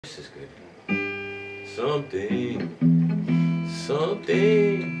This is good. Something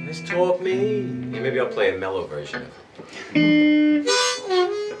has taught me. Yeah, maybe I'll play a mellow version of it.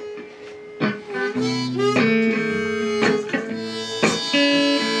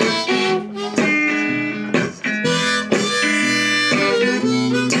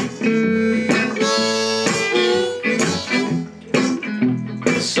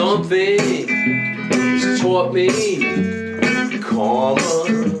 Something has taught me. Karma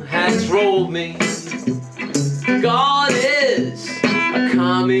has rolled me. God is a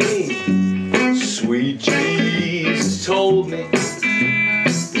commie. Sweet Jesus told me.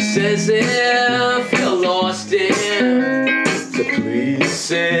 He says if you're lost in, so please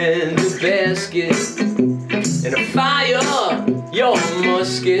send a basket and a fire your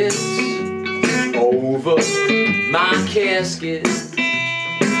muskets over my casket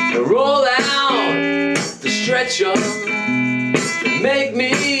and roll out the stretcher. Make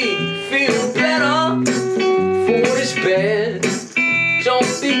me feel better. For what is bad,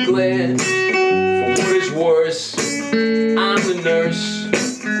 don't be glad. For what is worse, I'm the nurse.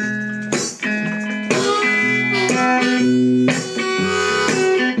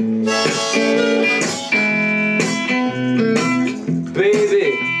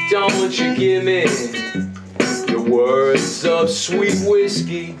 Baby, don't you give me your words of sweet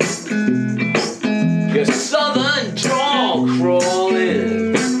whiskey, your southern drawl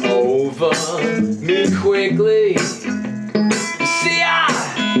crawling over me quickly. You see,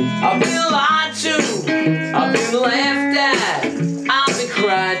 I've been lied to, I've been laughed at, I've been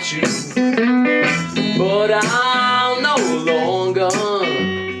cried to, but I'll no longer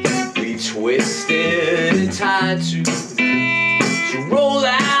be twisted and tied to. So roll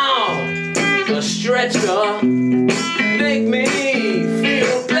out the stretcher, make me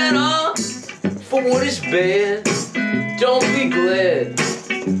feel better. For what is bad, don't be glad.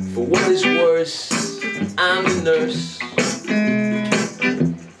 For what is worse, I'm the nurse.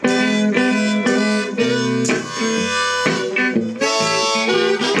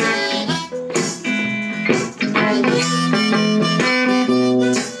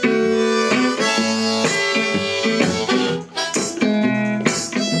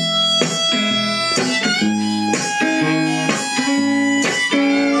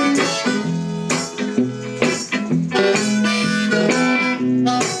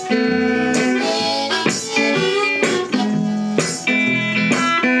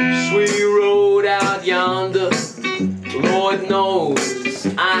 Lord knows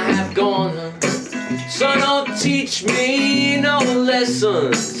I have gone. So don't teach me no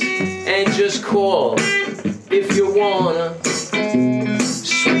lessons, and just call if you wanna.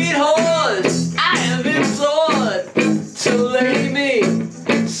 Sweet horse, I have implored to lay me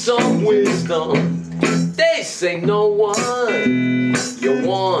some wisdom. They say no one you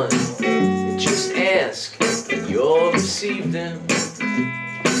want, just ask and you'll receive them.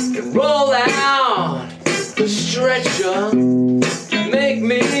 And roll out the stretcher, make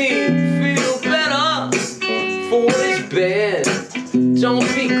me feel better. For what is bad, don't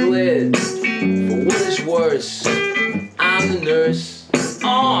be glad. For what is worse, I'm the nurse.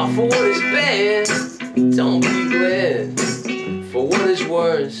 Oh, for what is bad, don't be glad. For what is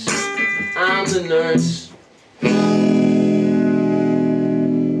worse, I'm the nurse.